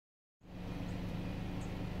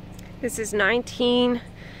This is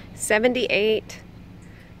 1978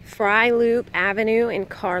 Fry Loop Avenue in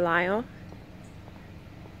Carlisle.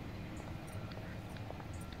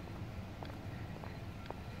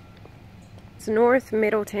 It's North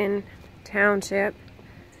Middleton Township,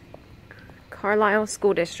 Carlisle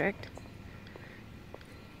School District.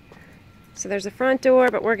 So there's a front door,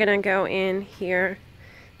 but we're gonna go in here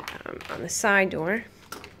on the side door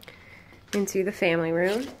into the family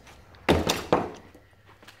room.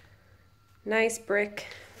 Nice brick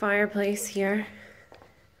fireplace here.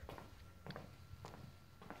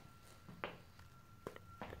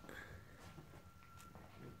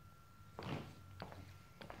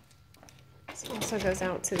 This also goes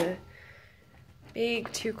out to the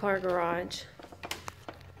big two-car garage.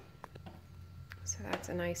 So that's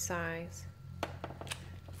a nice size.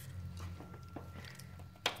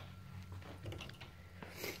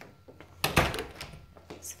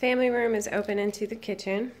 This family room is open into the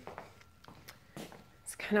kitchen.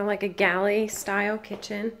 Kind of like a galley style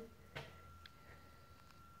kitchen.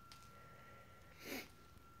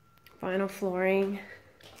 Vinyl flooring.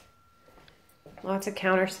 Lots of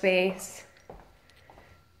counter space.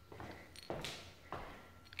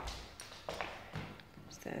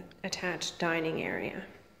 There's the attached dining area.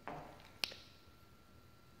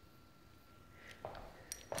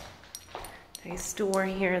 Nice door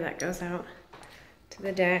here that goes out to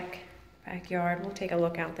the deck, backyard. We'll take a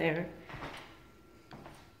look out there.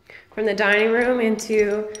 From the dining room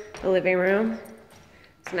into the living room.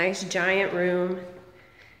 It's a nice giant room,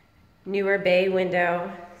 newer bay window,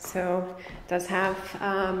 so it does have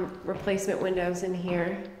replacement windows in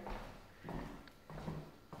here.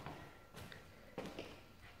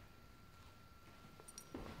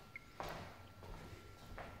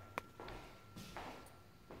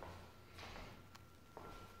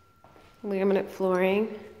 Laminate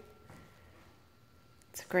flooring.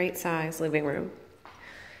 It's a great size living room.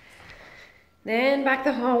 Then back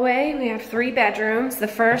the hallway, we have 3 bedrooms. The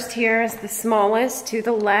first here is the smallest to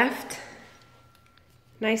the left.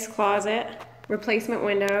 Nice closet, replacement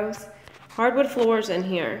windows, hardwood floors in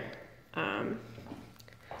here.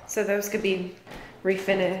 So those could be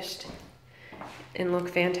refinished and look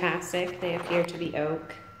fantastic. They appear to be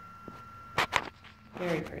oak.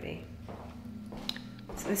 Very pretty.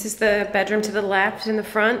 So this is the bedroom to the left in the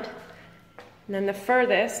front. And then the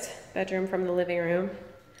furthest bedroom from the living room.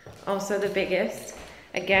 Also the biggest.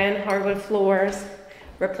 Again, hardwood floors,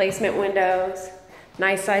 replacement windows,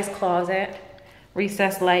 nice sized closet,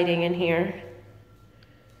 recessed lighting in here.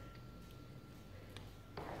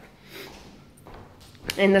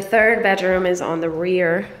 And the third bedroom is on the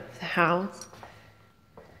rear of the house.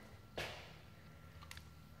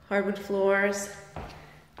 Hardwood floors,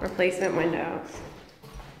 replacement windows.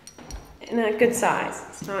 And a good size.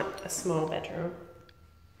 It's not a small bedroom.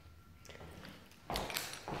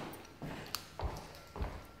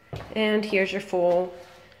 And here's your full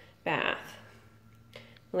bath.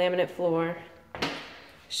 Laminate floor,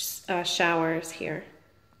 showers here.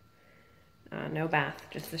 No bath,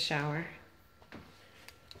 just the shower.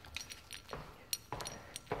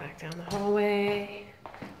 Back down the hallway,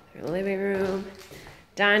 through the living room,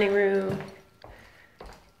 dining room,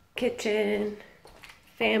 kitchen,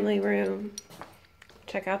 family room.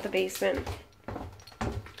 Check out the basement.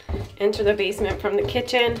 Enter the basement from the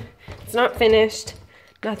kitchen. It's not finished.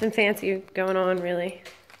 Nothing fancy going on, really.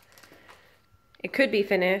 It could be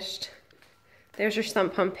finished. There's your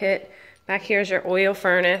sump pump pit. Back here is your oil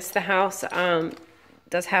furnace. The house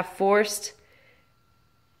does have forced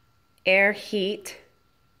air heat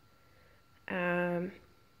and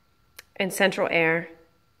central air.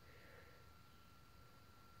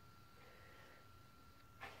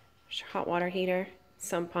 There's your hot water heater,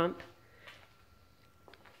 sump pump,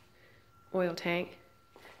 oil tank,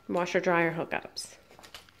 washer dryer hookups.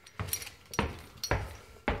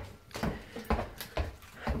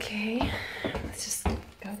 Okay, let's just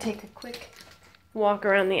go take a quick walk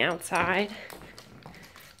around the outside.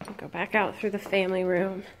 We'll go back out through the family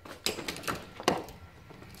room.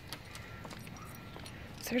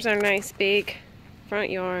 So there's our nice big front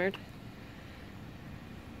yard.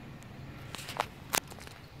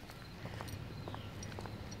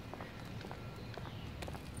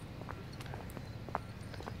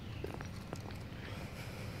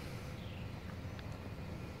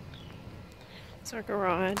 Our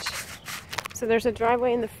garage. So there's a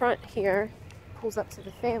driveway in the front here, pulls up to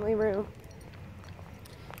the family room.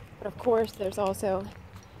 But of course there's also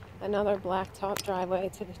another blacktop driveway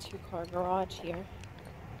to the 2-car garage here.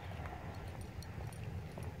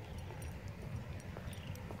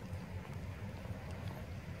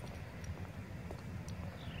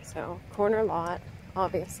 So corner lot.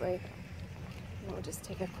 obviously. We'll just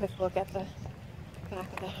take a quick look at the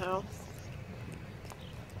back of the house.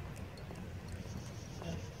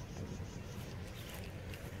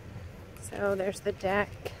 So there's the deck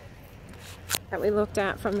that we looked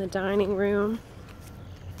at from the dining room.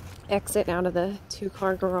 Exit out of the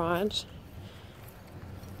 2-car garage.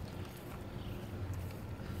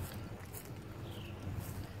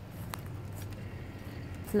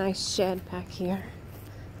 Nice shed back here.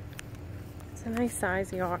 It's a nice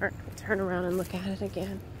size yard. I'll turn around and look at it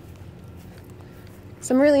again.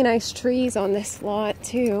 Some really nice trees on this lot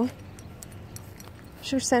too.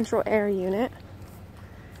 There's your central air unit.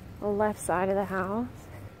 The left side of the house.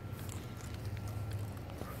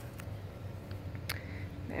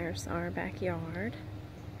 There's our backyard.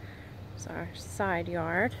 There's our side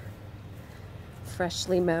yard.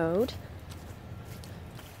 Freshly mowed.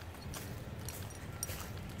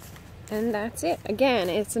 And that's it. Again,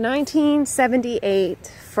 it's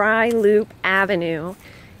 1978 Fry Loop Avenue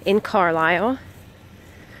in Carlisle.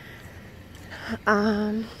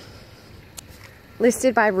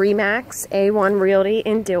 Listed by Remax A1 Realty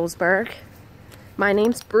in Dillsburg. My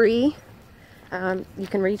name's Bree. You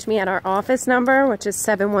can reach me at our office number, which is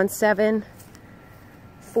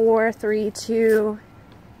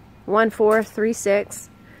 717-432-1436,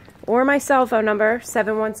 or my cell phone number,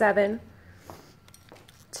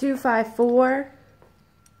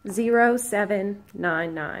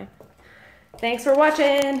 717-254-0799. Thanks for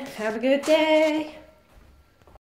watching. Have a good day.